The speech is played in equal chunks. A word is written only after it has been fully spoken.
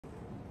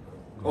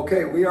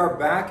Okay, we are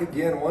back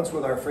again once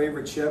with our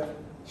favorite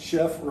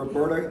chef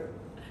Roberta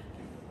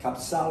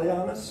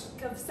Capsalianis.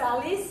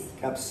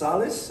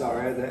 Capsalis,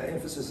 sorry, the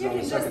emphasis is on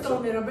the second. You just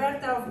told me,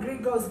 Roberta of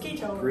Greek Goes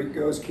Keto. Greek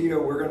Goes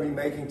Keto. We're going to be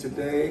making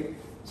today,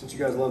 since you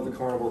guys love the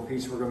carnivore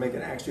pizza, we're going to make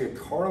actually a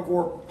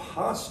carnivore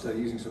pasta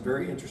using some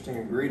very interesting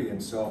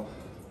ingredients. So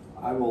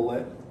I will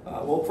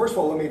well, first of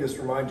all, let me just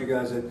remind you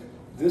guys that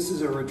this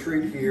is a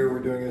retreat here. We're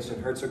doing this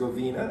in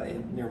Herzegovina,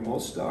 near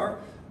Mostar.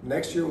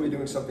 Next year we'll be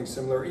doing something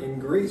similar in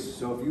Greece.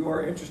 So if you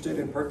are interested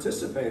in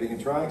participating and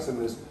trying some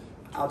of this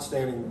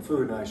outstanding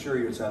food, and I assure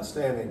you it's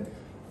outstanding,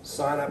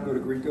 sign up, go to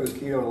Greek Goes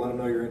Keto and let them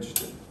know you're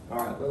interested. All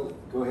right, well,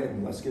 go ahead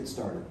and let's get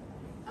started.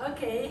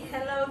 Okay,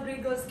 hello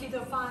Greek Goes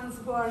Keto fans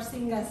who are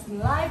seeing us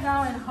live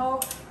now, and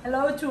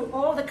hello to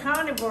all the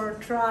carnivore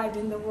tribe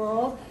in the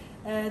world,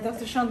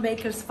 Dr. Sean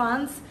Baker's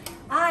fans.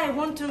 I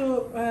want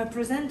to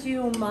present to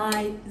you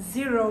my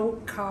zero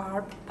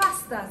carb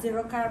pasta,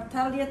 zero carb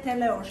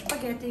tagliatelle or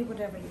spaghetti,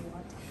 whatever you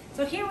want.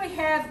 So here we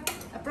have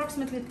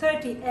approximately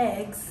 30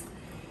 eggs,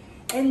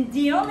 and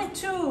the only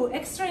two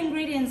extra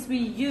ingredients we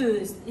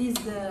used is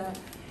the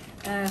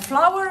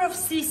flour of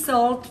sea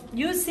salt.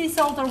 Use sea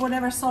salt or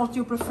whatever salt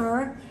you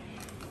prefer,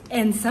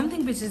 and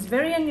something which is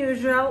very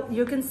unusual,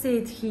 you can see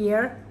it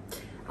here.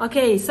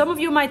 Okay, some of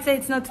you might say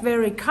it's not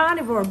very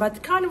carnivore,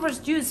 but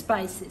carnivores use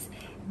spices.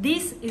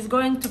 This is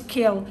going to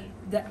kill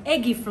the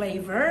eggy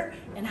flavor.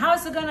 And how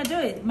is it going to do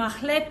it?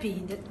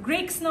 Mahlepi. The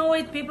Greeks know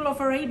it, people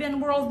of Arabian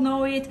world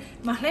know it.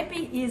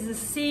 Mahlepi is a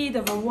seed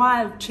of a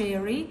wild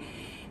cherry.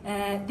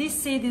 This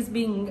seed is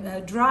being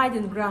dried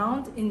and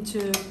ground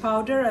into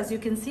powder, as you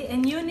can see,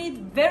 and you need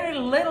very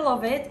little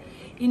of it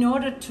in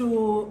order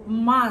to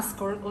mask,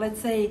 or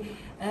let's say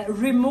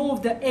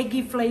remove the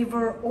eggy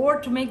flavor, or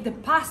to make the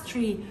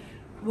pastry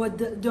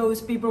what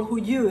those people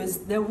who use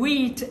the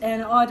wheat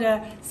and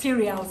other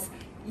cereals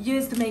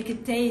use to make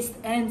it taste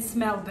and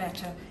smell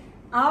better.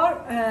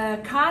 Our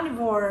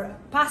carnivore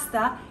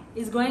pasta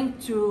is going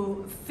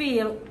to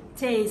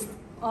taste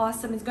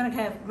awesome. It's going to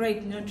have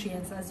great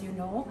nutrients, as you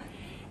know.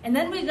 And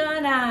then we're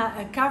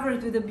gonna cover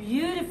it with a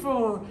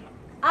beautiful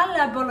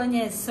alla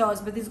bolognese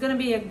sauce, but it's gonna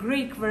be a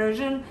Greek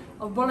version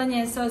of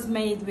bolognese sauce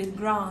made with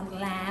ground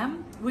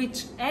lamb,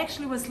 which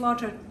actually was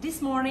slaughtered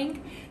this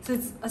morning, so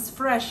it's as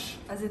fresh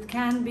as it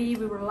can be.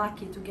 We were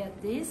lucky to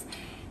get this.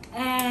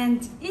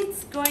 And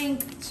it's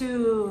going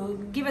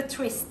to give a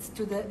twist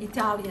to the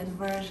Italian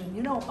version.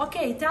 You know,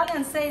 okay,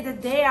 Italians say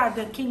that they are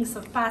the kings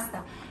of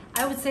pasta.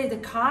 I would say the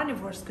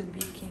carnivores could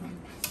be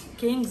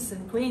kings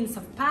and queens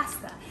of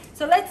pasta.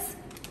 So let's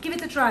give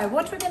it a try.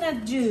 What we're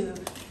gonna do,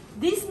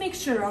 this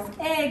mixture of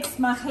eggs,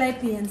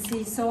 mahlepi and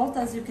sea salt,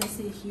 as you can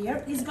see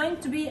here, is going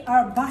to be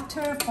our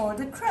butter for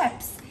the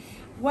crepes.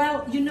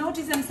 Well, you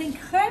notice I'm saying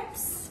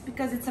crepes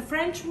because it's a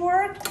French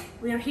word.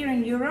 We are here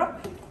in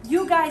Europe.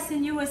 You guys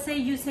in USA,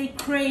 you say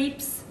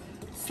crepes.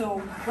 So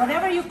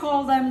whatever you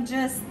call them,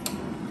 just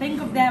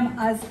think of them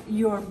as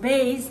your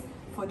base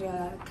for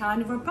the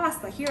carnivore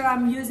pasta. Here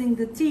I'm using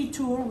the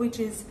T-tool, which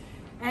is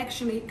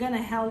actually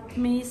gonna help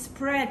me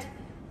spread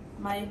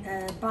my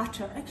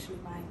butter, actually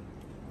my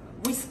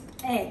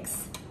whisked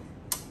eggs,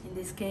 in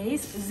this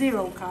case,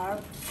 zero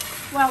carb.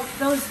 Well,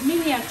 those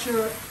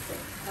miniature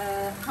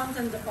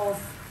content of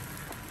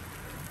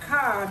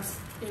carbs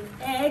in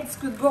eggs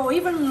could go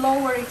even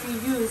lower if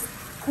you use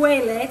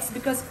quail eggs,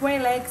 because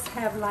quail eggs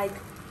have like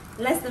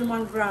less than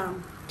 1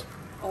 gram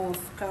of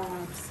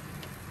carbs,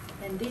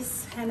 and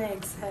these hen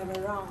eggs have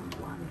around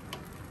 1,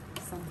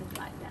 something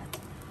like that.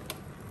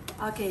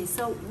 Okay,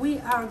 so we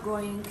are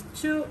going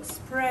to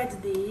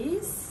spread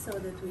these so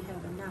that we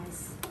have a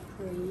nice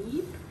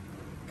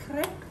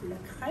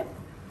crepe,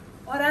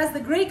 or as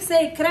the Greeks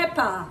say,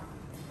 crepa.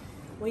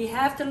 We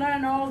have to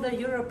learn all the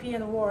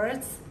European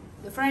words.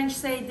 The French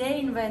say they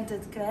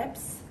invented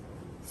crepes,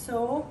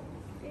 so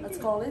let's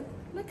call it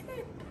le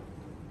crepe.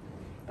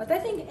 But I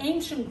think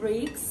ancient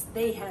Greeks,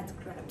 they had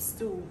crepes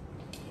too.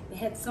 They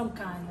had some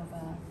kind of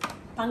a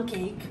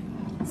pancake.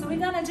 So we're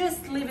gonna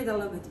just leave it a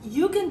little bit.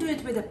 You can do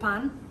it with a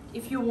pan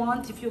if you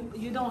want, if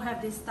you don't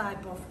have this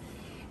type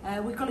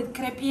of, we call it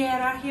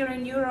crepiera here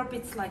in Europe.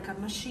 It's like a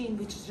machine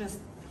which is just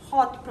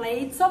hot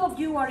plates. Some of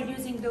you are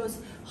using those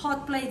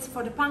hot plates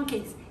for the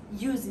pancakes.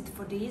 Use it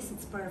for this,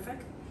 it's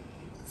perfect.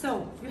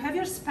 So you have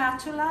your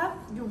spatula,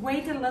 you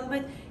wait a little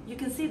bit. You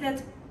can see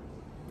that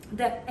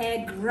the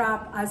egg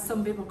wrap, as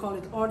some people call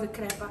it, or the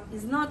crepa,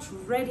 is not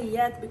ready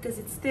yet because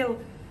it's still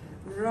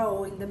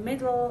raw in the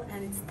middle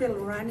and it's still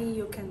runny.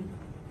 You can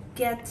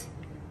get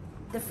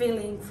the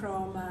filling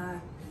from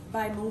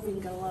by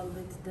moving a little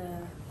bit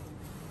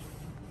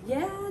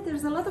yeah,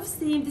 there's a lot of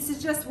steam. This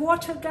is just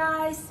water,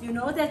 guys. You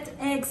know that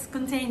eggs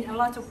contain a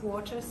lot of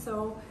water,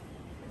 so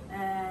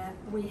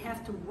we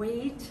have to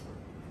wait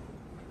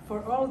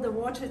for all the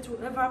water to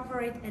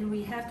evaporate, and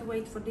we have to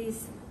wait for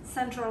this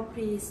central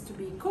piece to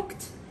be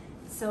cooked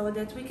so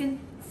that we can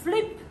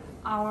flip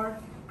our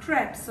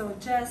crepe. So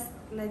just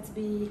let's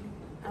be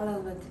a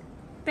little bit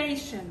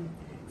patient.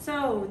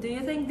 So, do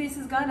you think this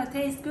is gonna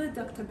taste good,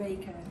 Dr.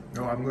 Baker?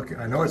 No,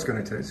 I know it's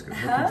going to taste good.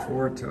 Looking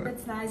forward to it.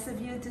 That's nice of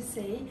you to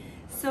say.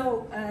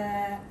 So,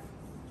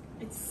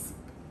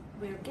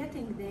 we're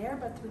getting there,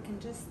 but we can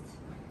just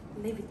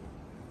leave it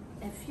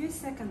a few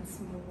seconds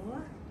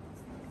more.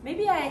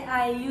 Maybe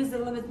I used a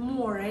little bit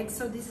more eggs,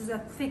 so this is a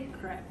thick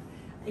crepe.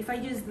 If I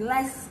used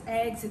less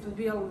eggs, it would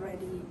be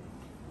already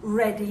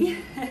ready.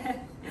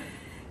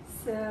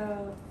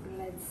 So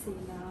let's see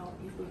now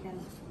if we can,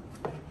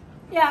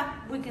 yeah,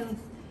 we can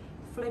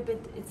flip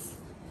it. It's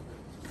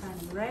kind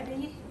of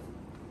ready.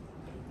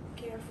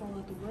 Careful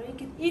not to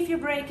break it. If you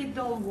break it,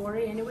 don't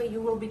worry. Anyway,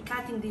 you will be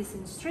cutting this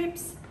in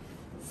strips,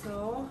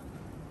 so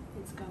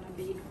it's gonna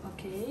be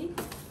okay.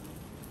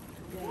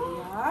 There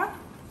we are.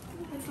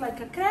 It's like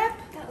a crepe.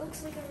 That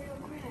looks like a real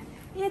crepe.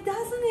 Yeah,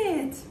 doesn't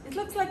it? It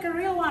looks like a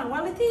real one.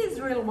 Well, it is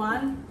a real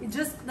one. It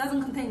just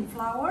doesn't contain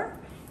flour.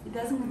 It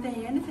doesn't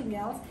contain anything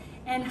else.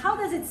 And how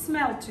does it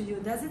smell to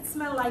you? Does it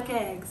smell like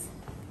eggs?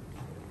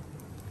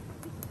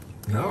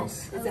 No.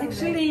 It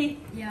actually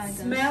it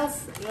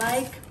smells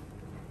like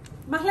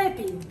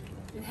mahlepi.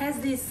 It has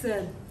this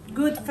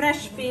good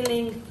fresh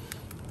feeling.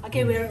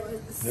 Okay,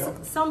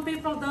 some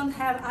people don't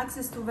have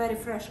access to very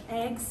fresh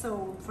eggs,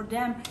 so for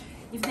them,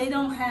 if they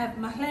don't have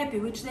mahlepi,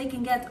 which they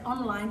can get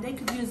online, they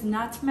could use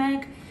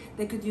nutmeg,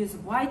 they could use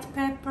white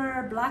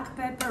pepper, black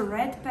pepper,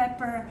 red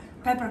pepper,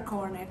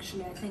 peppercorn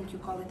actually, I think you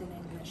call it in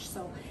English.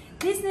 So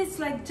this needs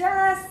like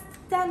just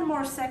 10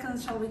 more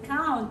seconds, shall we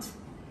count?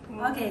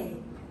 Okay,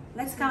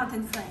 let's count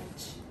in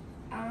French.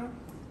 1,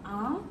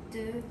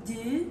 2, 2,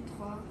 3,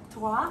 4,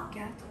 4,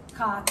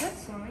 5,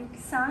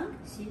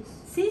 6,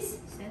 6,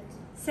 7,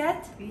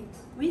 7, 8,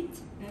 8,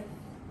 9,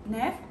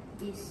 9,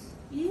 10.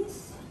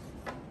 is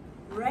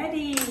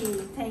ready.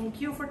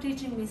 Thank you for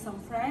teaching me some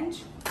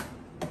French.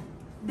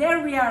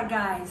 There we are,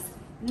 guys.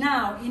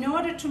 Now, in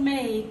order to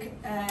make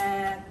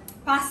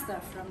pasta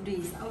from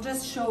this, I'll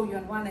just show you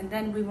on one and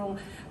then we will,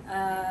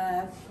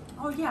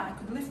 oh yeah, I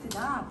could lift it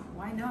up,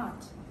 why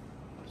not?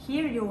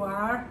 Here you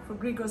are for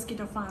Grigos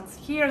Keto fans.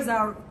 Here's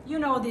our, you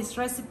know this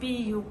recipe,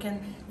 you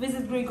can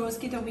visit Grigos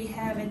Keto, we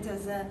have it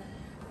as a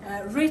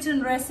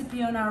written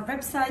recipe on our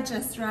website,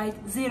 just write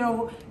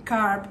 0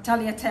 carb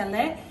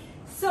tagliatelle.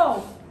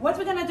 So, what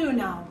we're gonna do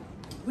now,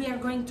 we are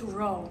going to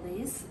roll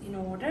this in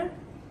order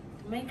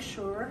to make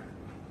sure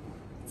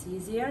it's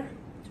easier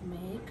to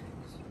make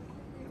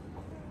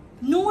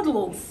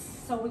noodles.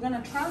 So we're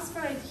gonna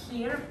transfer it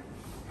here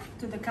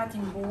to the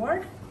cutting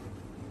board,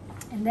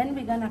 and then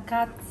we're gonna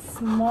cut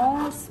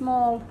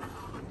small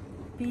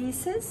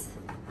pieces.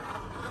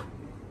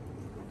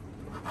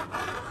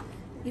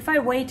 If I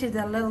waited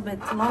a little bit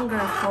longer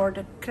for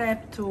the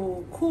crepe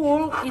to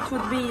cool, it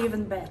would be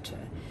even better.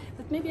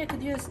 But maybe I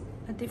could use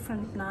a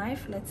different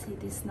knife. Let's see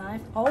this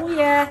knife. Oh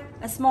yeah,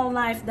 a small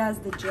knife does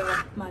the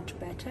job much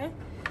better.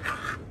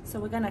 So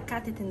we're gonna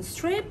cut it in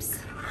strips.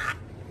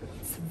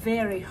 It's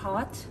very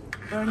hot,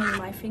 burning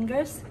my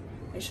fingers.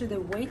 I should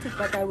have waited,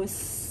 but I was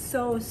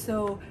so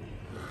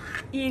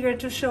eager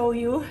to show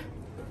you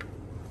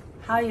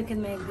how you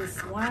can make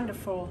this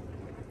wonderful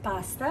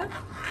pasta.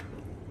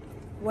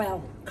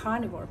 Well,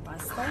 carnivore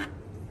pasta.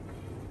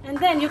 And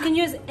then you can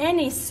use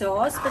any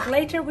sauce, but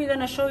later we're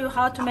gonna show you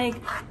how to make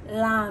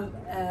lamb,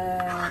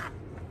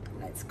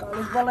 let's call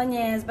it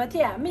bolognese, but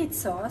yeah, meat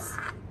sauce.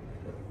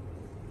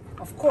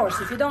 Of course,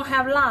 if you don't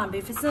have lamb,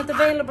 if it's not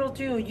available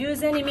to you,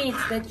 use any meat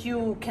that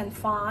you can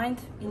find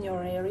in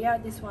your area.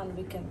 This one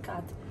we can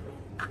cut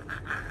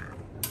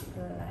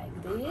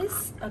like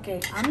this. Okay,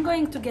 I'm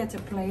going to get a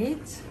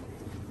plate.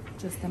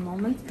 Just a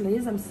moment,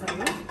 please, I'm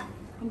sorry.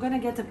 I'm gonna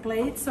get a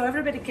plate so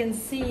everybody can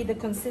see the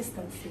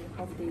consistency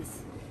of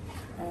these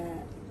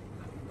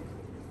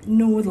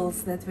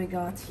noodles that we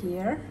got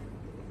here.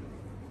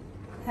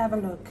 Have a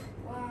look.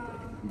 Wow.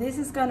 This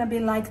is gonna be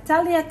like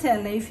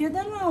tagliatelle. If you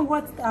don't know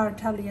what are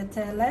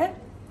tagliatelle,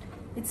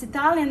 it's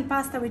Italian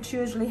pasta which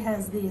usually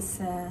has this,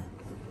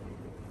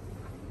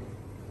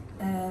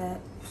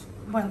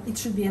 well, it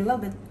should be a little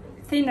bit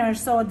thinner.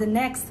 So the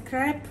next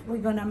crepe we're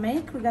gonna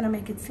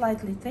make it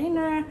slightly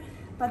thinner,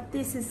 but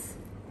this is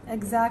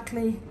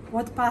exactly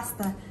what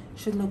pasta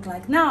should look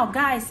like. Now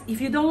guys,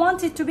 if you don't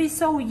want it to be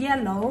so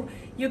yellow,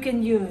 you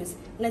can use,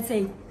 let's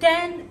say,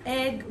 10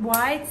 egg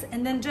whites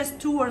and then just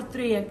 2 or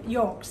 3 egg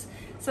yolks.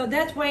 So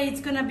that way it's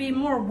gonna be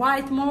more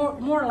white,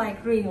 more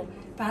like real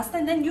pasta,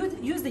 and then you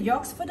use the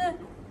yolks for the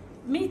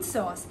meat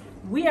sauce.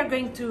 We are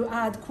going to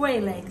add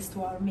quail eggs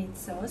to our meat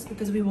sauce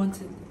because we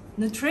want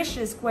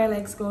nutritious quail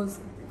eggs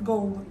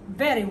go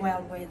very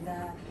well with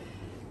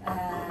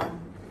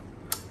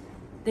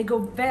they go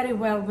very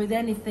well with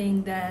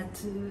anything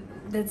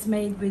that's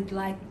made with,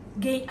 like,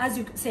 as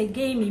you say,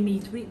 gamey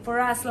meat. For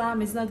us,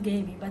 lamb is not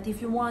gamey, but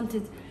if you want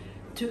it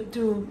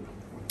to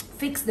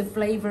fix the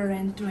flavor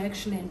and to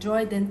actually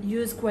enjoy it, then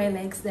use quail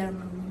eggs. They're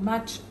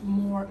much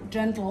more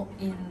gentle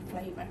in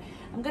flavor.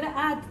 I'm gonna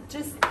add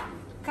just a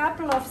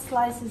couple of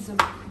slices of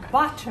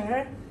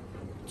butter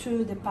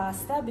to the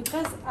pasta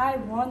because I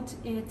want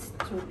it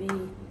to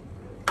be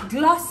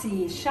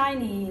glossy,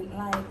 shiny,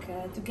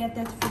 like to get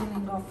that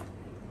feeling of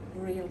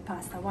real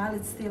pasta while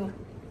it's still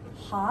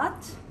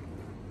hot.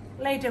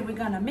 Later we're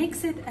gonna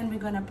mix it and we're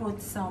gonna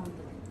put some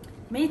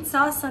meat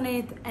sauce on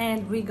it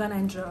and we're gonna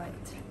enjoy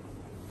it.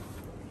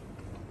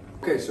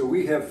 Okay, so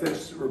we have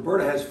finished,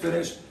 Roberta has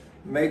finished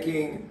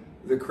making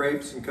the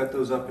crepes and cut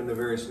those up into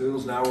various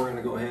noodles. Now we're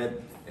gonna go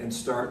ahead and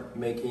start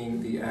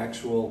making the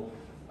actual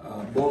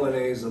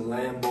bolognese,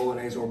 lamb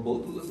bolognese, or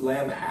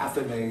lamb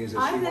athanaise,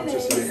 as she wants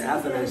to say.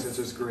 Athanaise is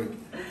just Greek.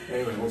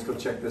 Anyway, let's go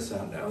check this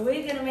out now.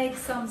 We're gonna make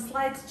some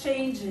slight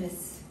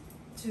changes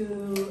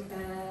to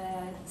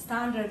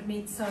standard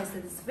meat sauce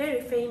that is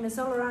very famous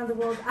all around the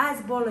world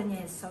as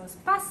bolognese sauce.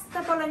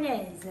 Pasta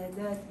bolognese,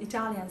 the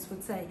Italians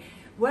would say.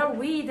 Well,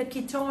 we, the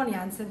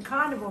ketonians and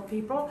carnivore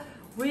people,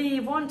 we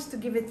want to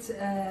give it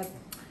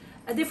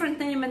a different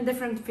name and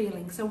different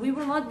feeling. So we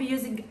will not be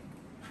using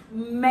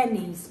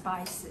many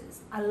spices,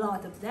 a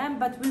lot of them,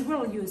 but we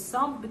will use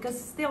some because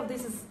still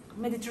this is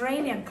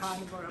Mediterranean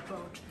carnivore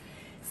approach.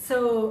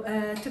 So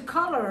to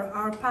color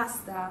our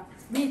pasta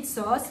meat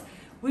sauce,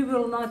 we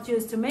will not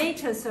use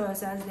tomato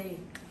sauce as they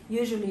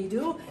usually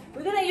do.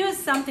 We're gonna use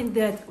something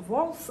that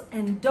wolves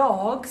and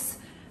dogs,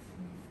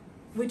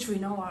 which we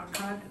know are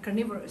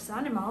carnivorous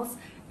animals,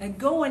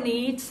 go and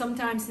eat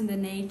sometimes in the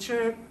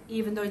nature,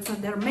 even though it's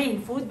not their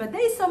main food, but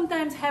they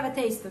sometimes have a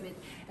taste of it,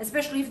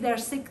 especially if they're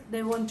sick,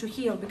 they want to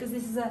heal, because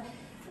this is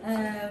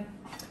a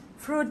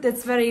fruit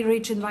that's very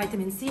rich in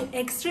vitamin C,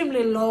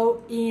 extremely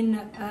low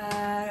in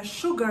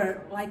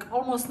sugar, like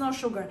almost no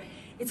sugar.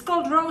 It's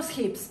called rose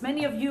hips.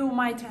 Many of you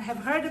might have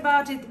heard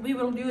about it. We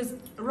will use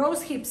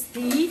rose hips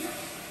tea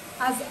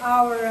as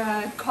our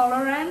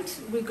colorant.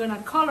 We're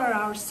gonna color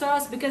our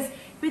sauce because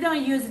we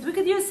don't use it. We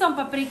could use some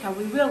paprika.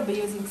 We will be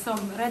using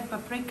some red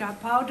paprika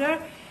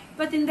powder,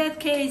 but in that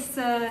case,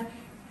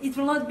 it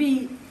will not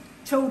be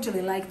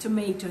totally like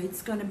tomato.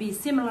 It's gonna be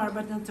similar,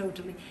 but not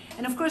totally.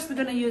 And of course, we're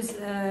gonna use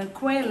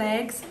quail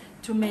eggs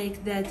to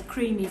make that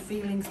creamy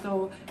feeling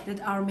so that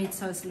our meat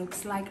sauce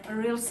looks like a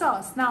real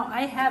sauce. Now,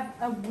 I have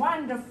a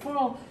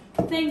wonderful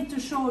thing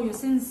to show you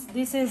since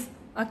this is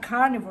a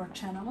carnivore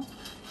channel.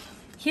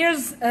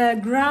 Here's a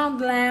ground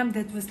lamb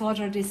that was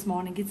slaughtered this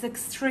morning. It's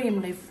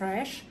extremely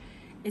fresh.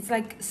 It's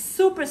like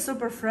super,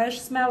 super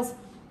fresh, smells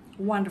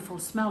wonderful,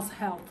 smells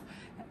health.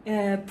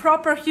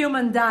 Proper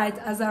human diet,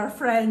 as our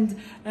friend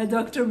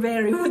Dr.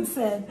 Berry would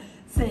say.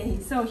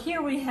 So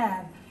here we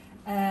have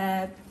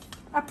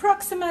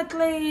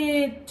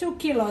approximately 2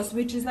 kilos,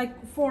 which is like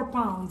 4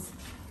 pounds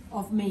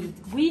of meat.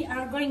 We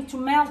are going to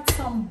melt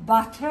some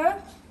butter.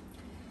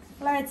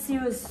 Let's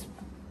use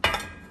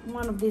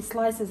one of these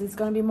slices. It's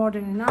going to be more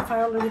than enough.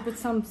 I already put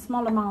some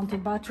small amount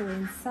of butter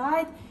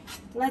inside.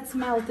 Let's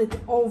melt it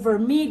over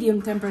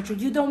medium temperature.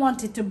 You don't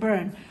want it to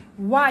burn.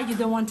 Why you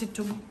don't want it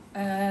to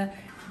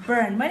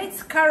burn? When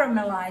it's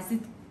caramelized,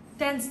 it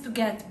tends to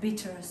get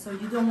bitter, so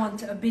you don't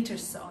want a bitter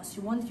sauce.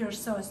 You want your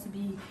sauce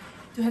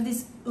to have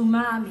this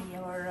umami,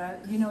 or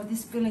you know,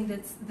 this feeling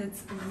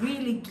that's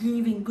really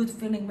giving good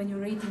feeling when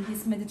you're eating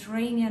these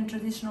Mediterranean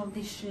traditional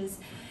dishes.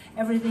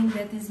 Everything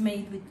that is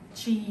made with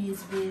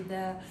cheese, with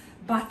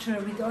butter,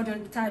 with other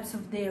types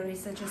of dairy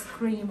such as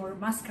cream or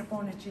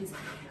mascarpone cheese.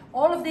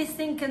 All of these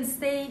things can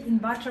stay in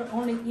butter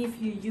only if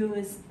you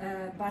use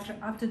butter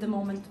up to the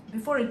moment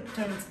before it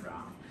turns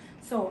brown.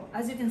 So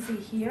as you can see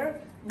here,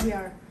 we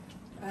are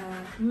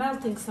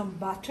melting some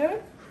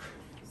butter.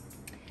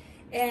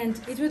 And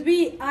it would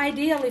be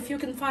ideal if you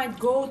can find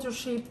goat or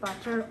sheep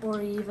butter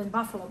or even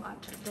buffalo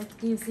butter. That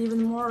gives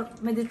even more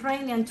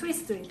Mediterranean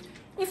twist to it.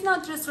 If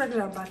not, just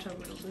regular butter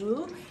will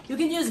do. You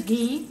can use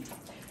ghee.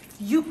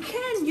 You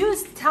can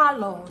use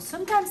tallow.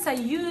 Sometimes I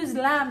use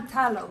lamb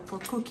tallow for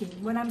cooking.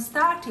 When I'm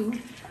starting,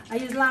 I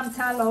use lamb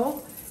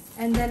tallow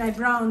and then I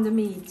brown the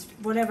meat,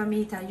 whatever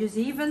meat I use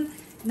even.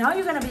 Now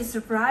you're gonna be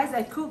surprised,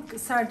 I cook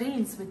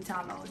sardines with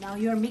tallow. Now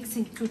you're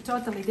mixing two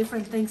totally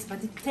different things,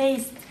 but it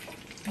tastes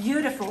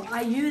beautiful.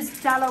 I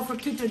use tallow for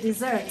keto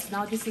desserts.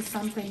 Now this is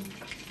something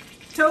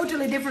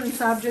totally different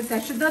subject. I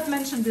should not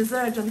mention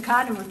dessert on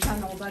Carnivore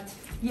channel, but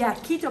yeah,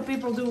 keto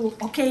people do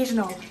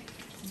occasional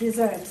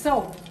desserts.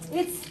 So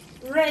it's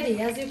ready,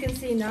 as you can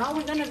see now.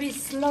 We're gonna be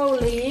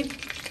slowly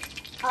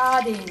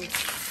adding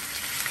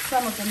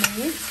some of the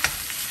meat.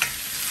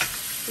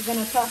 We're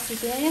gonna toss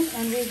it in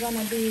and we're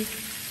gonna be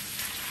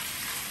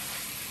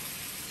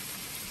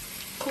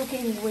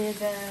cooking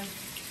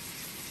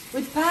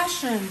with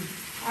passion.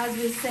 As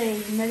we say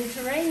in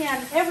Mediterranean,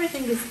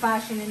 everything is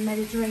passion in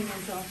Mediterranean.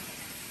 So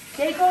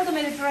take all the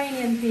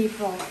Mediterranean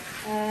people,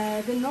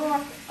 the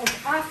north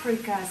of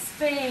Africa,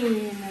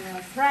 Spain,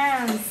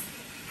 France,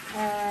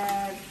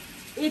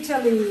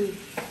 Italy,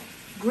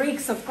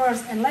 Greeks of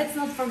course, and let's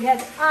not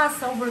forget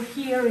us over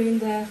here in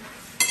the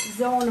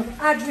zone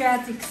of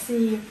Adriatic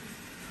Sea.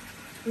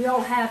 We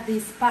all have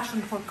this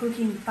passion for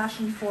cooking,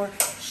 passion for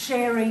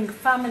sharing,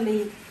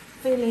 family,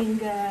 feeling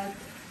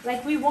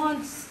like we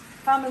want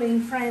family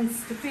and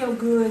friends to feel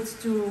good,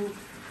 to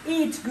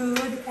eat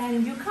good,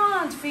 and you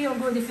can't feel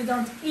good if you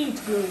don't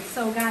eat good.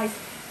 So guys,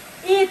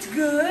 eat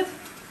good,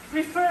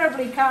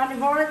 preferably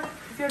carnivore.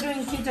 If you're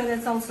doing keto,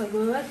 that's also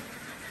good.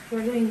 If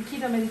you're doing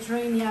keto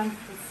Mediterranean,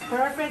 it's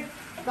perfect.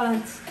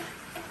 but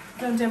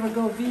don't ever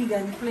go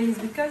vegan, please,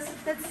 because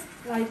that's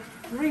like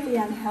really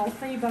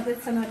unhealthy, but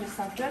it's another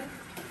subject.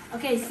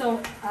 Okay,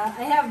 so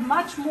I have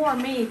much more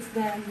meat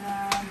than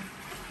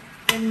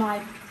my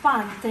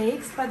pan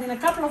takes, but in a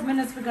couple of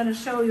minutes we're going to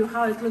show you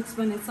how it looks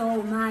when it's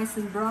all nice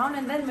and brown,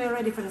 and then we're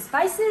ready for the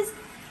spices.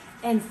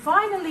 And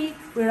finally,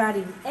 we're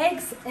adding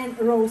eggs and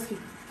rose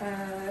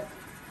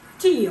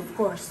tea, of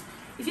course.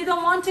 If you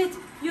don't want it,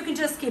 you can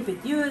just skip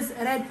it. Use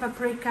red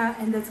paprika,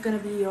 and that's going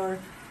to be your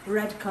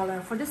red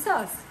color for the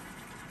sauce.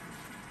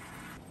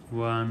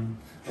 One.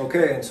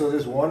 Okay, and so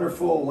this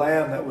wonderful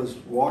lamb that was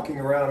walking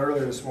around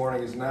earlier this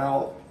morning is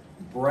now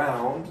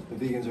browned. The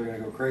vegans are going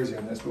to go crazy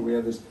on this, but we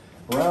have this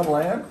brown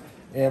lamb,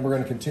 and we're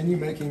going to continue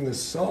making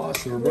this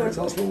sauce. So Roberta,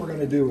 tell us what we're going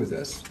to do with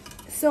this.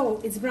 So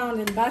it's brown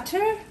in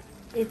butter.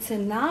 It's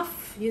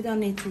enough. You don't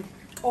need to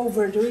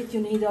overdo it.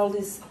 You need all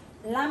these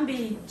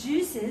lamby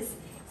juices.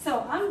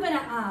 So I'm going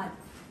to add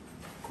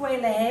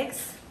quail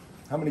eggs.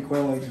 How many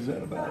quail eggs is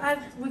that about?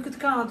 We could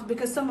count,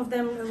 because some of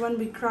them, when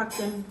we cracked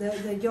them,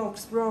 the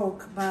yolks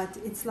broke, but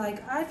it's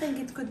like, I think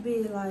it could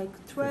be like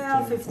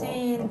 12,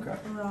 15, okay.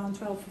 Around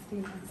 12,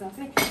 15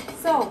 exactly.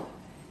 So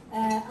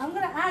I'm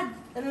going to add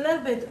a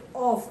little bit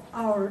of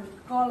our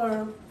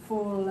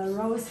colorful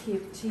rose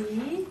hip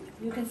tea.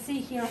 You can see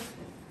here,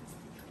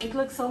 it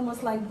looks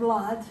almost like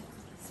blood,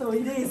 so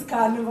it is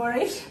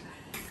carnivore-ish.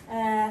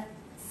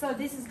 So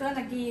this is going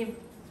to give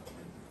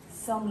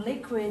some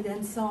liquid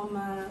and some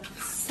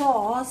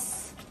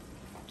sauce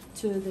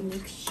to the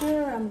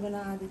mixture. I'm going to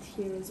add it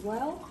here as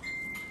well.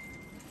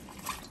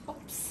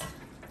 Oops.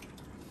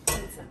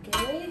 It's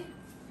okay.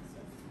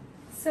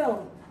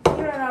 So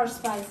here are our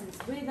spices.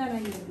 We're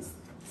going to use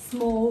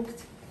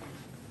smoked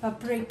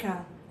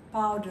paprika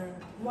powder.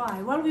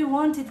 Why? Well, we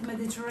want it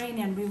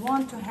Mediterranean. We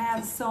want to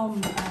have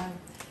some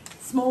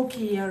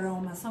smoky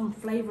aroma, some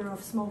flavor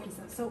of smoky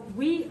stuff. So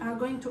we are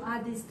going to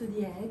add this to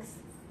the eggs.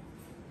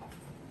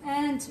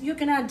 And you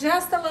can add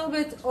just a little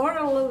bit or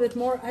a little bit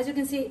more. As you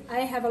can see,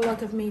 I have a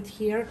lot of meat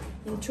here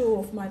in two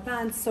of my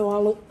pans, so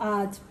I'll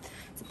add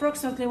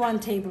approximately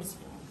 1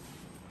 tablespoon.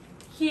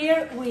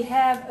 Here we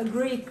have a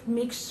Greek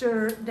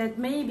mixture that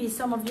maybe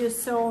some of you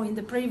saw in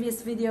the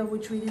previous video,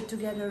 which we did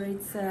together.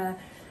 It's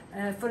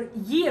for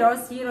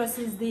gyros. Gyros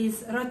is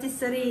this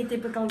rotisserie,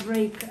 typical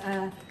Greek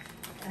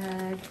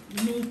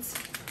meat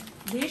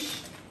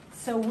dish.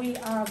 So we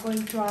are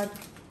going to add,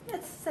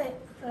 let's say,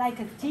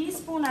 like a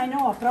teaspoon, I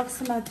know,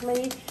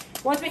 approximately.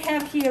 What we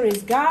have here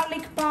is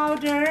garlic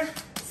powder,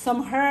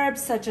 some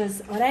herbs such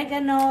as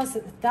oregano,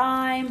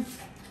 thyme.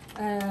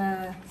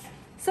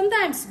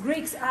 Sometimes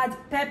Greeks add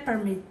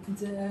peppermint,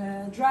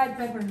 dried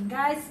peppermint.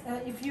 Guys,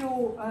 if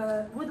you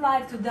would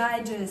like to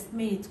digest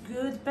meat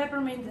good,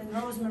 peppermint and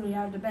rosemary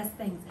are the best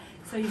things.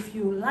 So if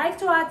you like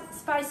to add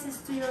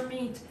spices to your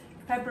meat,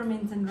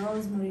 peppermint and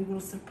rosemary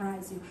will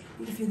surprise you.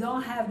 If you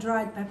don't have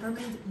dried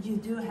peppermint, you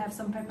do have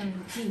some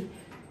peppermint tea.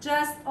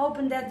 Just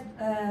open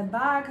that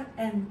bag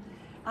and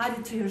add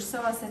it to your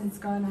sauce, and it's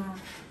gonna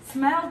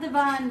smell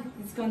divine.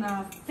 It's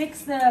gonna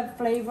fix the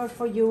flavor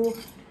for you,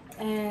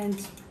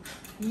 and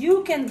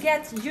you can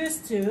get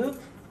used to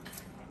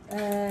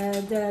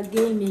the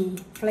gamey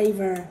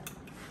flavor,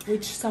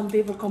 which some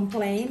people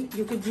complain.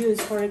 You could use,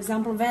 for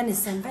example,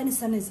 venison.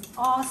 Venison is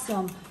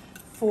awesome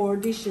for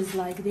dishes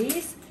like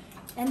this.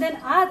 And then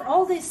add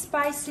all these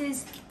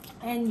spices,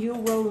 and you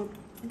will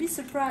be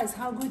surprised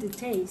how good it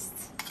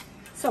tastes.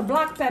 So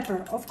black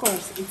pepper, of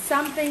course, it's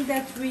something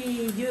that we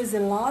use a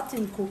lot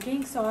in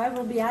cooking, so I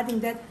will be adding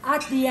that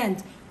at the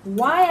end.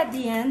 Why at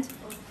the end?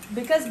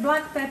 Because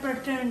black pepper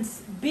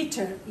turns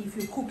bitter if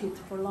you cook it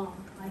for long.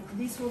 Like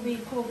this will be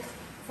cooked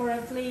for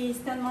at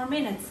least 10 more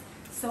minutes.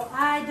 So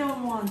I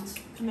don't want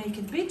to make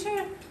it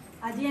bitter.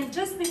 At the end,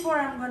 just before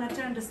I'm going to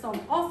turn the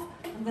stove off,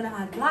 I'm going to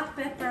add black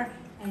pepper,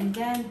 and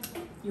then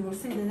you will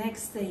see the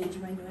next stage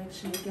when you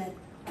actually get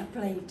a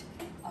plate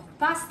of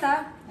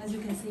pasta. As you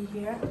can see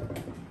here,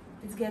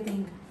 it's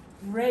getting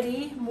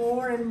ready.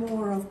 More and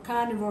more of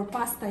carnivore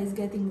pasta is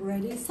getting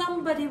ready.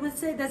 Somebody would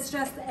say that's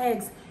just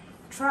eggs.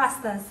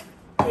 Trust us,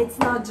 it's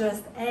not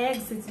just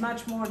eggs, it's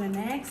much more than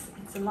eggs.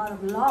 It's a lot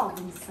of love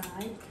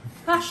inside,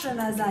 passion,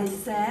 as I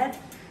said,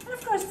 and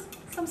of course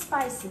some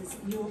spices.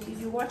 If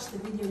you watch the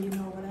video, you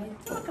know what I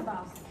talk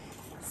about.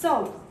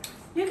 So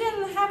you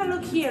can have a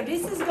look here.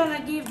 This is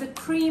gonna give the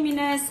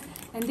creaminess,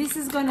 and this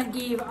is gonna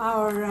give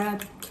our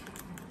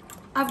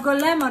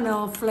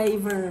avgolemono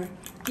flavor.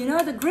 You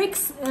know, the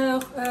Greeks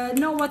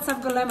know what's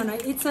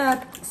avgolemono. It's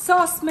a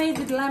sauce made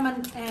with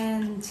lemon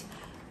and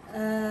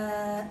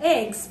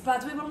eggs,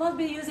 but we will not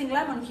be using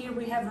lemon here.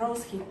 We have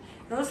rose hip.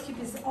 Rose hip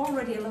is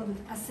already a little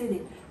bit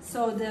acidic,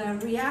 so the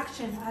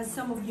reaction, as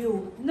some of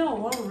you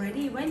know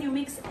already, when you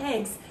mix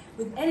eggs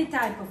with any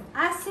type of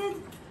acid,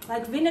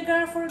 like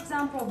vinegar for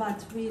example,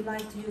 but we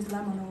like to use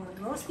lemon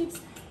or rose hips,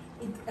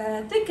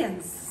 it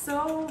thickens,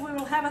 so we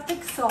will have a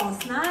thick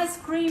sauce, nice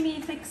creamy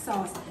thick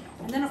sauce.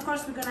 And then of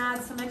course we're gonna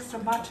add some extra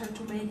butter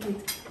to make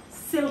it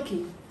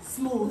silky,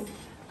 smooth,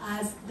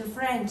 as the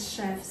French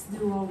chefs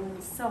do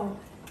always. So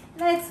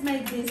let's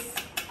make this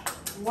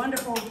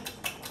wonderful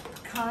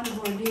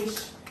carnivore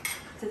dish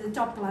to the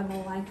top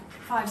level, like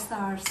 5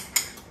 stars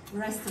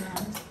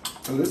restaurant.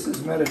 So this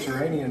is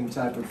Mediterranean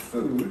type of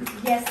food.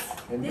 Yes,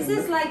 And this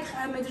is like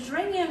a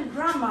Mediterranean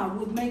grandma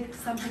would make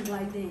something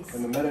like this.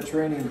 And the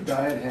Mediterranean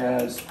diet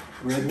has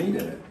red meat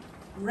in it.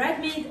 Red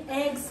meat,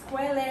 eggs,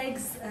 quail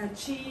eggs,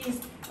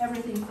 cheese,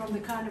 everything from the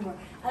carnivore.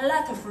 A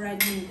lot of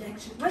red meat,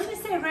 actually. When we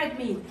say red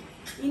meat,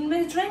 in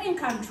Mediterranean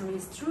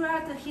countries,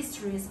 throughout the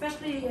history,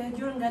 especially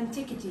during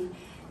antiquity,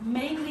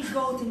 mainly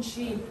goat and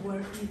sheep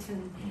were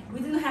eaten.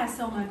 We didn't have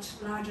so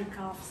much larger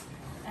calves.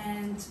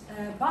 And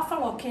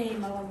buffalo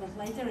came a little bit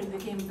later. It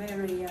became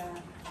very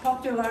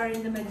popular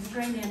in the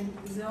Mediterranean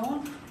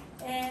zone.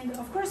 And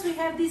of course we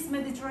have this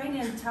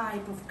Mediterranean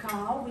type of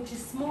cow, which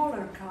is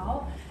smaller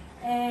cow,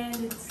 and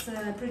it's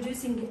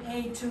producing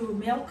A2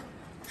 milk.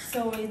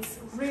 So it's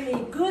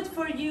really good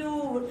for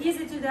you,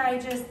 easy to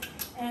digest,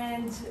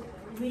 and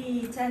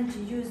we tend to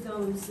use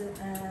those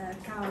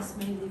cows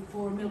mainly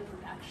for milk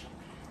production.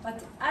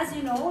 But as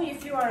you know,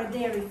 if you are a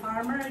dairy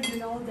farmer, you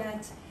know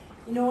that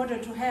in order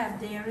to have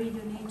dairy,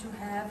 you need to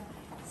have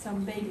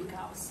some baby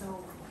cows.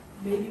 So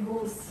baby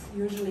bulls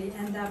usually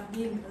end up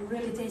being a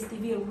really tasty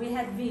veal. We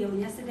had veal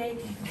yesterday,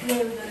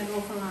 today we're gonna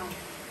go for lamb.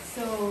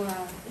 So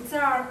it's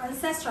our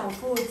ancestral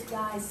food,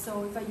 guys,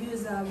 so if I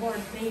use the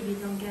word baby,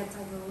 don't get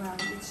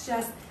overwhelmed. It's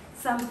just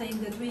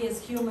something that we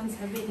as humans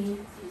have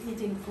been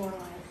eating for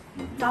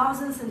like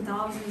thousands and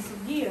thousands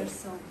of years,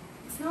 so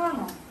it's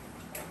normal.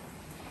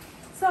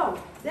 So,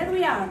 there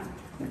we are.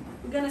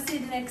 We're gonna see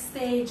the next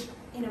stage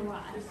in a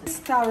while.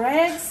 Our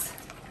eggs,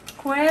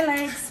 quail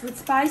eggs with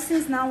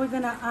spices. Now we're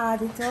gonna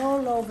add it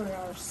all over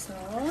our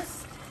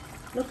sauce.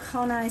 Look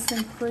how nice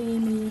and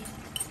creamy.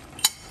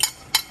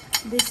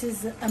 This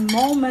is a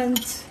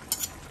moment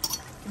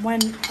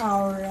when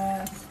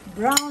our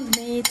browned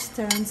meat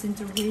turns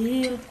into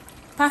real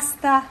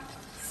pasta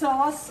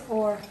sauce,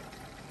 or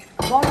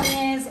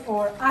bolognese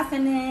or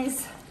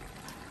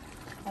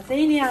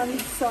Athenian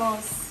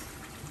sauce.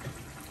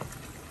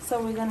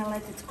 So we're gonna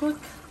let it cook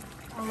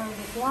a little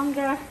bit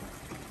longer,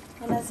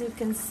 and as you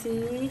can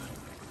see,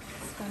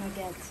 it's gonna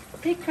get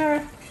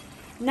thicker.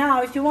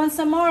 Now if you want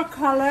some more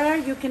color,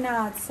 you can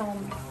add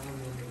some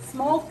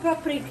smoked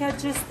paprika,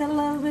 just a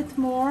little bit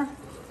more.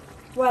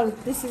 Well,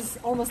 this is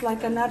almost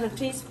like another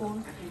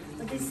teaspoon,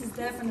 but this is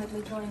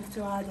definitely going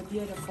to add a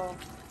beautiful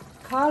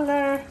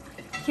color.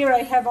 Here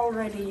I have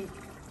already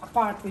a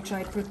part which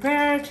I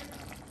prepared.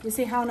 You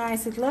see how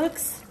nice it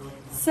looks?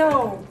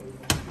 So,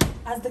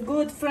 as the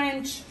good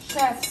French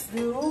chefs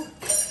do,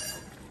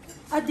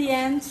 at the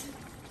end,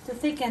 to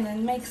thicken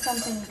and make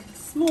something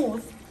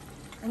smooth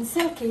and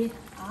silky,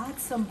 add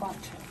some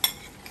butter.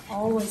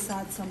 Always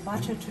add some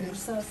butter to your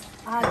sauce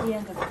at the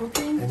end of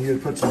cooking. And you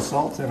had put some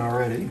salt in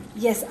already.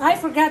 Yes, I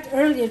forgot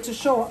earlier to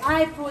show.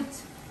 I put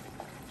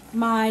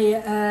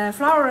my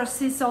flour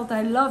sea salt.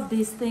 I love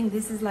this thing.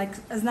 This is like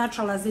as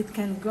natural as it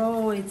can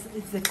go. It's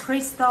the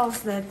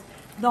crystals that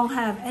don't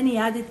have any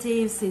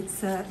additives.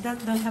 It's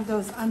don't have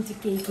those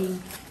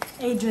anti-caking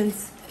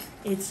agents.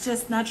 It's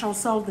just natural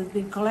salt that's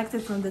been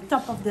collected from the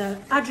top of the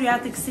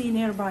Adriatic Sea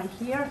nearby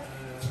here.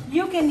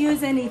 You can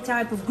use any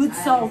type of good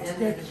salt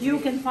that you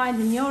can find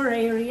in your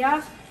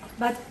area,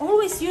 but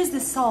always use the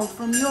salt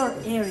from your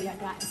area,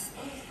 guys.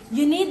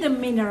 You need the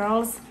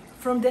minerals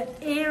from the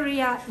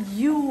area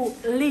you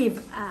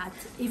live at.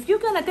 If you're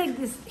gonna take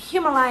this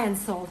Himalayan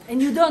salt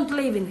and you don't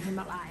live in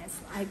Himalayas,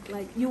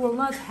 like you will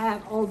not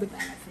have all the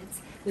benefits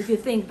that you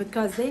think,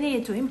 because they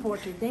need to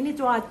import it. They need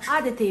to add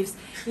additives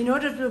in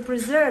order to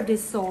preserve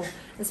this salt,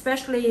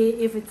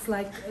 especially if it's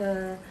like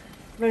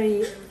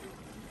very,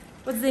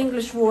 what's the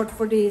English word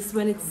for this,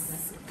 when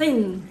it's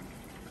thin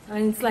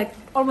and it's like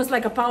almost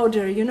like a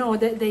powder, you know,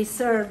 they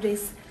serve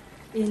this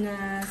in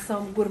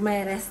some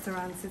gourmet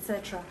restaurants,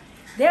 etc.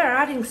 They're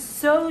adding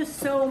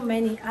so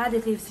many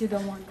additives. You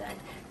don't want that.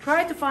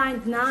 Try to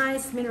find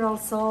nice mineral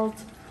salt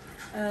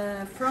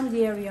from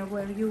the area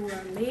where you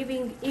are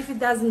living. If it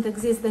doesn't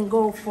exist, then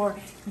go for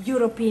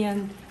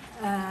European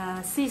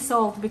sea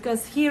salt,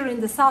 because here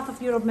in the south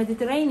of Europe,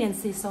 Mediterranean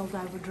sea salt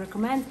I would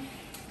recommend.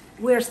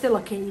 We're still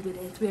okay with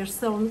it. We're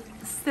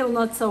still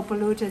not so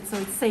polluted, so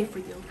it's safe for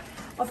you.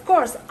 Of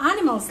course,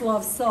 animals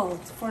love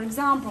salt. For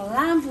example,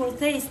 lamb will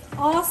taste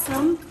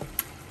awesome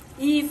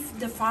if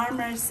the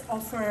farmers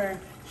offer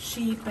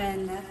sheep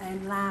and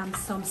lamb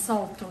some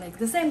salt to lick.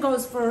 The same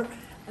goes for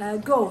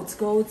goats.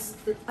 Goats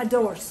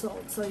adore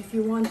salt. So if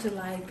you want to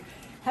like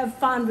have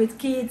fun with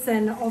kids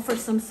and offer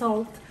some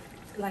salt,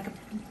 like a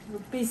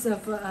piece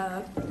of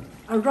a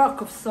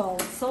rock of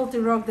salt, salty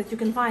rock that you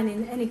can find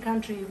in any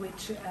country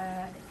which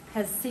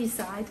has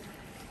seaside,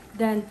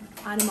 then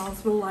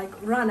animals will like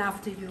run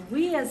after you.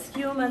 We as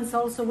humans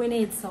also, we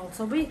need salt.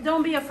 So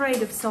don't be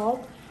afraid of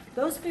salt.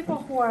 Those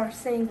people who are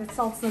saying that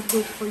salt's not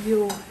good for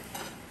you,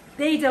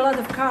 they eat a lot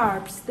of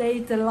carbs, they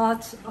eat a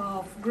lot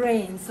of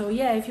grains. So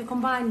yeah, if you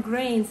combine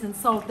grains and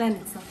salt, then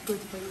it's not good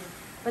for you.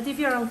 But if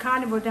you're on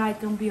carnivore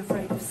diet, don't be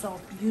afraid of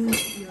salt.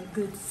 Use your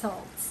good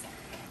salts.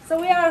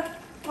 So we are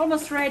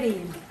almost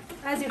ready.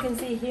 As you can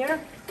see here,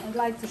 I'd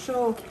like to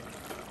show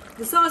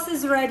the sauce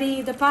is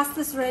ready, the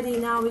pasta is ready.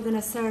 Now we're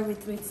gonna serve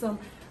it with some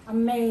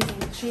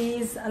amazing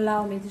cheese.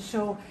 Allow me to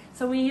show.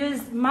 So we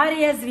used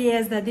Maria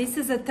Zviezda. This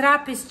is a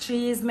Trappist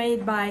cheese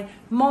made by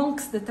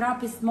monks, the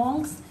Trappist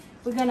monks.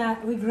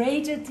 We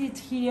grated it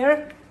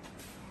here,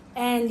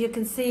 and you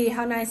can see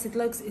how nice it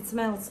looks. It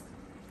smells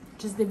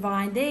just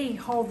divine. They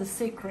hold the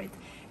secret.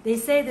 They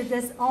say that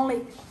there's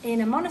only, in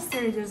a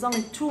monastery, there's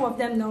only 2 of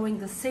them knowing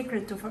the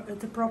secret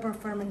to proper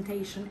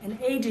fermentation and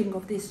aging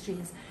of this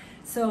cheese.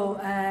 So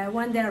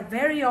when they're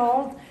very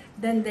old,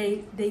 then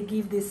they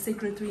give this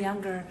secret to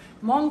younger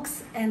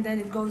monks, and then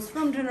it goes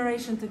from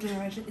generation to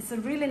generation. It's a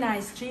really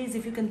nice cheese.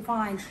 If you can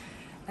find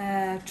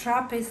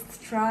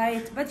Trappist, try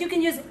it. But you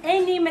can use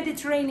any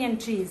Mediterranean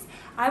cheese.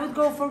 I would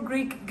go for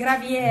Greek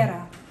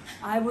Graviera.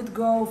 I would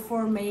go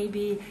for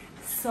maybe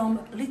some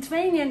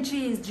Lithuanian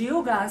cheese,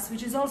 Giugas,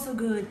 which is also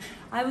good.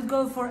 I would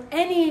go for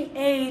any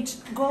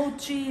aged goat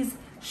cheese,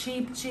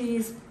 sheep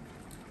cheese.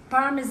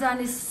 Parmesan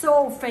is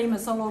so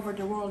famous all over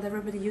the world.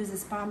 Everybody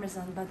uses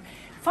Parmesan, but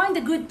find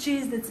a good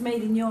cheese that's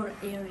made in your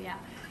area.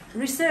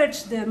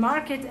 Research the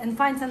market and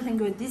find something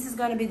good. This is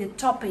going to be the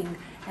topping,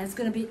 and it's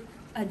going to be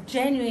a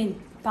genuine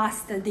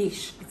pasta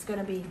dish. It's going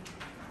to be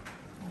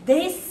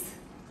this,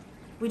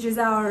 which is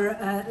our,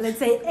 let's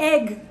say,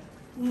 egg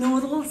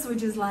noodles,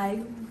 which is like,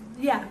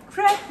 yeah,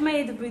 crepe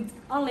made with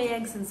only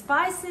eggs and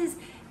spices,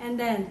 and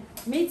then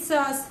meat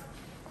sauce.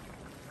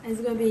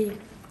 It's going to be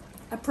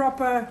a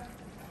proper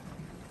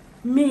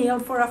meal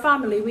for a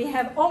family. We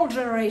have all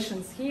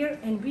generations here,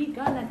 and we're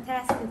gonna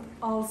test it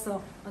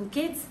also on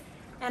kids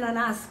and on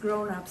us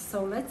grown-ups.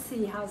 So let's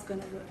see how it's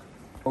gonna look.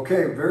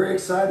 Okay, very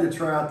excited to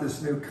try out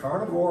this new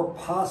Carnivore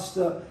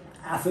Pasta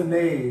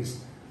Athenaise.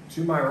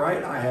 To my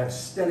right, I have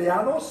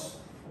Stelianos,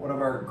 one of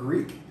our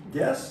Greek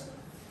guests.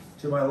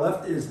 To my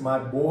left is my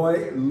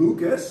boy,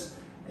 Lucas.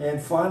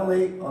 And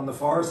finally, on the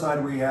far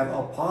side, we have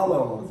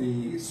Apollo,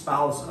 the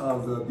spouse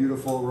of the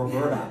beautiful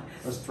Roberta.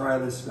 Let's try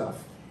this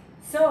stuff.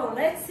 So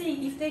let's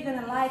see if they're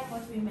gonna like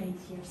what we made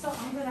here. So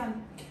I'm gonna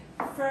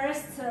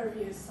first serve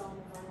you some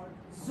of our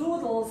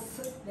zoodles.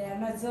 They are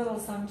not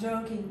zoodles, I'm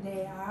joking.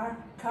 They are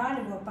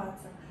carnivore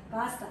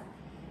pasta.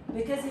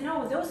 Because you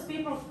know, those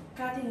people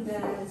cutting the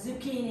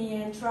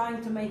zucchini and trying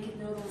to make it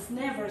noodles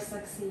never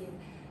succeed.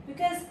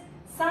 Because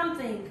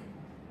something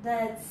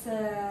that's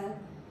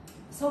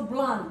so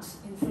blunt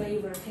in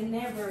flavor can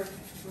never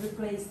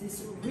replace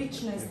this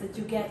richness that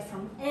you get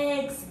from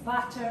eggs,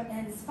 butter,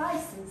 and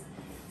spices.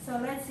 So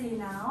let's see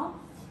now,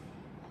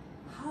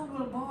 how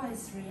will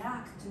boys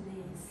react to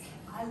this?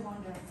 I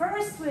wonder.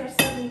 First, we're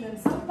serving them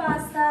some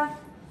pasta.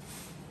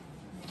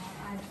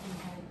 I think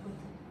I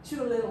put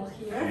too little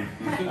here.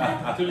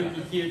 Too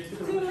little here too.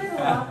 Too little,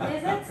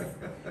 is it?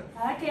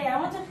 Okay, I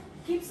want to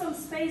keep some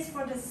space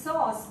for the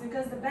sauce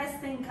because the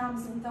best thing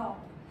comes on top.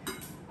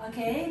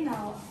 Okay,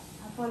 now,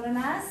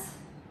 Apollonas.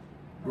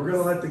 We're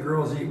going to let the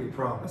girls eat, we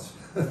promise.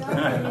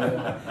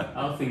 Okay.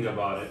 I'll think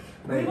about it.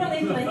 We will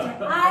eat later.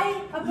 I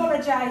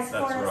apologize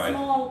for a right.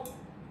 small...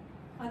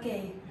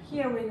 Okay,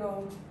 here we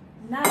go.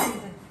 Now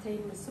the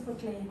table is super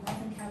clean.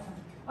 Nothing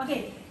happened.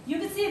 Okay, you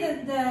can see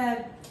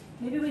that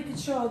maybe we could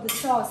show the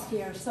sauce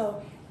here.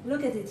 So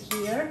look at it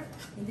here,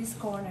 in this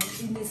corner,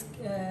 in this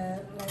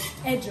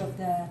like edge of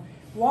the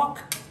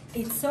wok.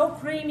 It's so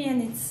creamy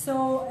and it's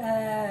so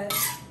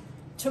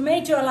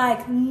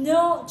tomato-like.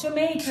 No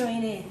tomato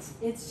in it.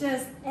 It's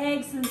just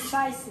eggs and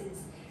spices.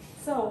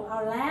 So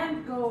our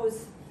lamb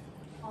goes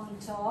on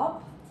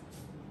top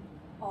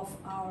of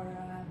our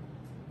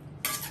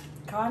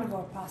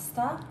carnivore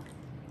pasta,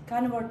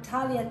 carnivore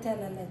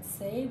tagliatelle, let's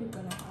say. We're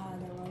gonna add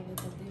a little bit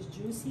of this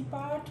juicy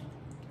part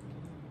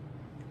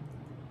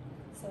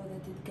so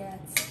that it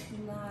gets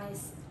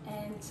nice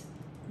and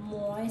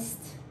moist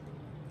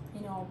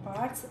in all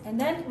parts. And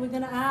then we're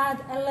gonna add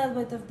a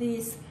little bit of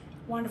this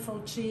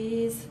wonderful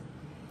cheese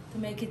to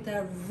make it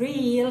a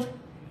real,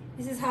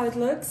 this is how it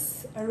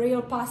looks, a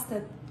real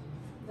pasta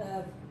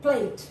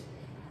plate.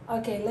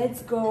 Okay,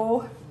 let's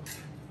go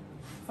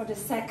for the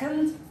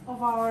second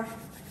of our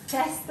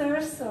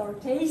testers or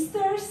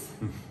tasters.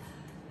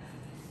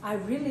 I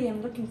really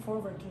am looking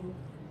forward to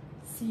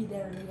see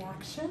their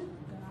reaction.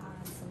 I'm gonna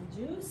add some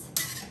juice.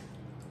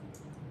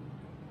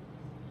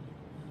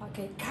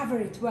 Okay, cover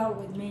it well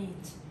with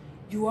meat.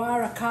 You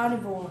are a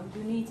carnivore,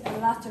 you need a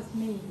lot of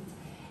meat.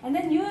 And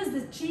then use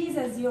the cheese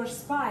as your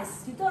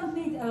spice. You don't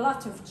need a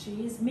lot of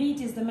cheese.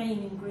 Meat is the main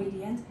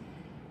ingredient.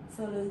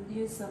 So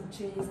use some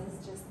cheese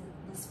as just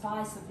the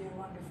spice of your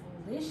wonderful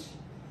dish.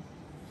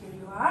 Here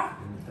you are.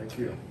 Thank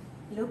you.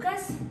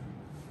 Lucas,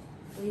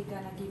 we're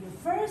gonna give you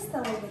first a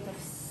little bit of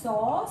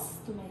sauce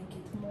to make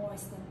it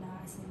moist and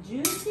nice and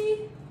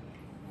juicy.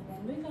 And then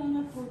we're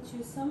gonna put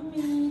you some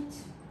meat.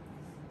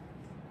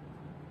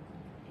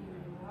 Here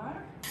you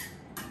are.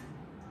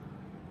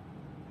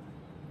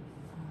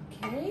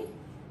 Okay,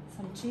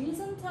 some cheese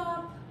on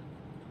top.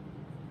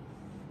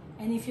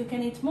 And if you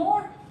can eat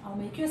more, I'll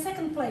make you a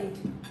second plate,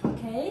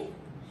 okay?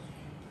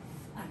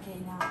 Okay,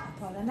 now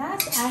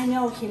Apollonas, I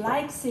know he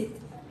likes it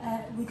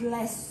with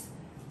less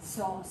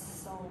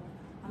sauce, so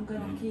I'm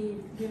gonna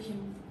give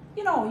him,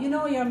 you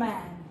know your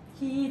man.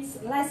 He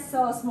eats less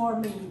sauce, more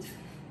meat.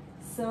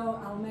 So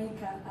I'll make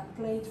a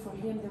plate for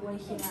him the way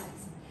he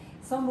likes.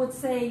 Some would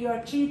say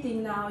you're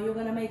cheating now, you're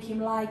gonna make him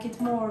like it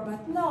more,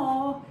 but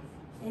no,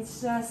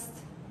 it's just,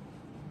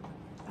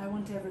 I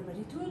want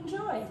everybody to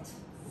enjoy it.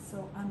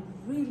 So I'm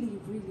really,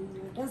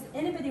 does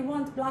anybody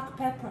want black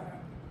pepper?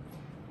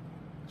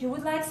 You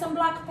would like some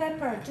black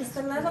pepper, just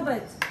a little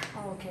bit?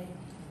 Okay,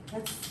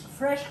 that's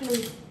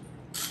freshly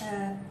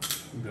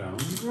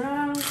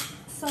ground.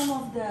 Some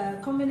of the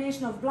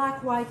combination of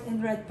black, white,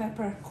 and red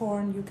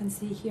peppercorn you can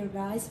see here,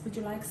 guys. Would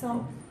you like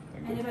some?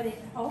 Anybody?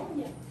 Oh,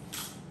 yeah.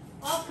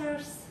 Of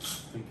course.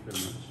 Thank you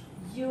very much.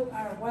 You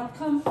are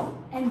welcome.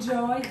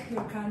 Enjoy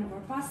your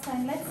carnivore pasta,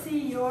 and let's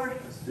see your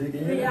Let's dig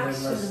in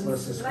reactions. and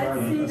let's describe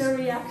Let's it. see the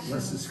reaction.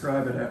 Let's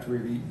describe it after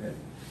we've eaten it.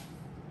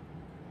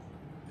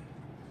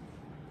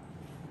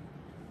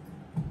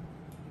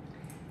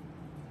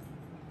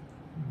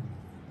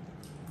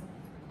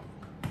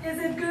 Is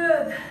it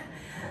good?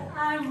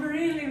 I'm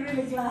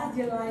really glad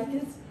you like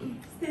it.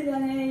 Still,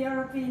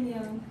 your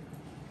opinion?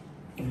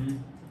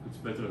 It's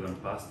better than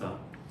pasta.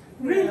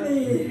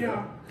 Really?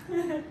 Yeah.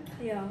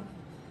 Yeah,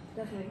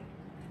 definitely.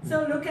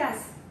 So,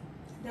 Lucas,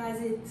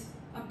 does it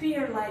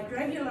appear like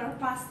regular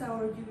pasta,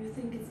 or do you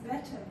think it's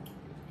better?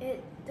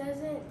 It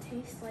doesn't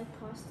taste like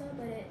pasta,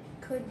 but it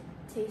could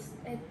taste.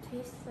 It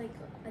tastes like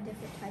a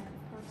different type of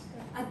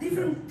pasta. A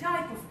different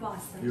type of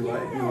pasta. You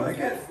like it?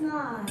 That's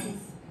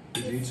nice.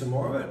 Did you eat some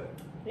more of it?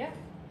 Yeah.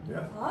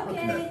 Yeah.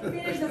 Okay,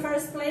 finish the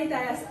first plate.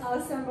 I'll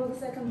assemble the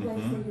second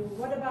plate for you.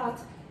 What about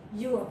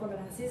you,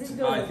 Apollonius? Is it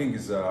good? I think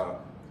it's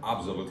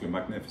absolutely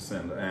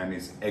magnificent and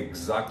it's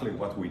exactly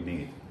what we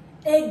need.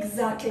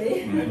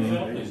 Exactly.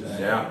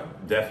 Yeah,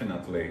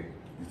 definitely.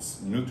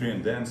 It's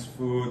nutrient-dense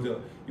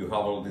food. You have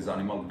all these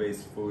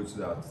animal-based foods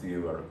that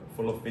you are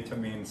full of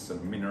vitamins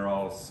and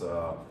minerals,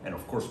 and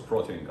of course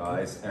protein,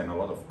 guys, and a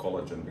lot of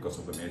collagen because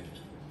of the meat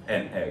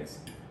and eggs.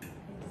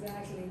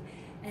 Exactly.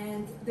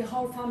 And the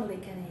whole family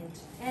can eat.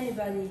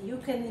 Anybody. You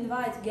can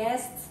invite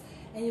guests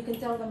and you can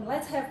tell them,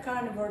 let's have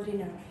carnivore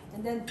dinner.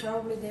 And then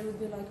probably they would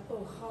be like,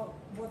 oh,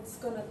 what's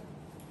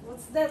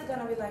that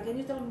gonna be like? And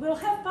you tell them, we'll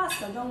have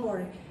pasta, don't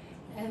worry.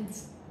 And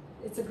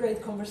it's a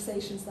great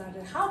conversation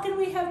starter. How can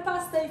we have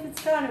pasta if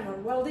it's carnivore?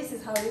 Well, this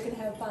is how you can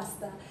have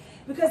pasta.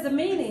 Because the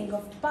meaning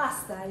of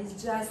pasta is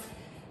just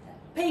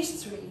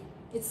pastry.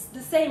 It's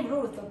the same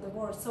root of the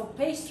word. So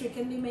pastry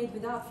can be made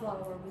without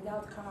flour,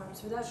 without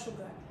carbs, without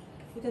sugar.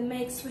 You can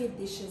make sweet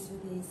dishes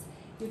with these.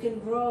 You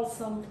can roll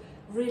some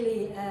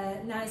really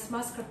nice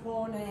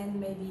mascarpone and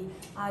maybe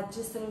add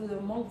just a little bit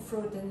of monk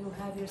fruit, and you'll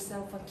have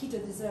yourself a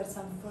keto dessert,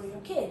 something for your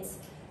kids.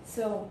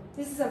 So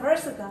this is a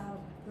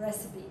versatile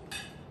recipe.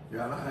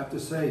 Yeah, and I have to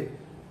say,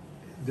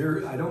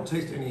 I don't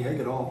taste any egg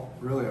at all,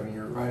 really. I mean,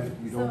 you're right.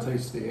 You don't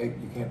taste the egg.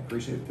 You can't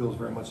appreciate it. It feels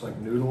very much like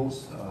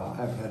noodles. I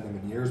haven't had them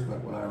in years, but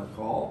what I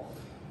recall.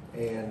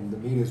 And the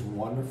meat is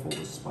wonderful,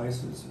 the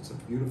spices. It's a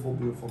beautiful,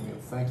 beautiful meal.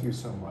 Thank you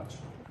so much.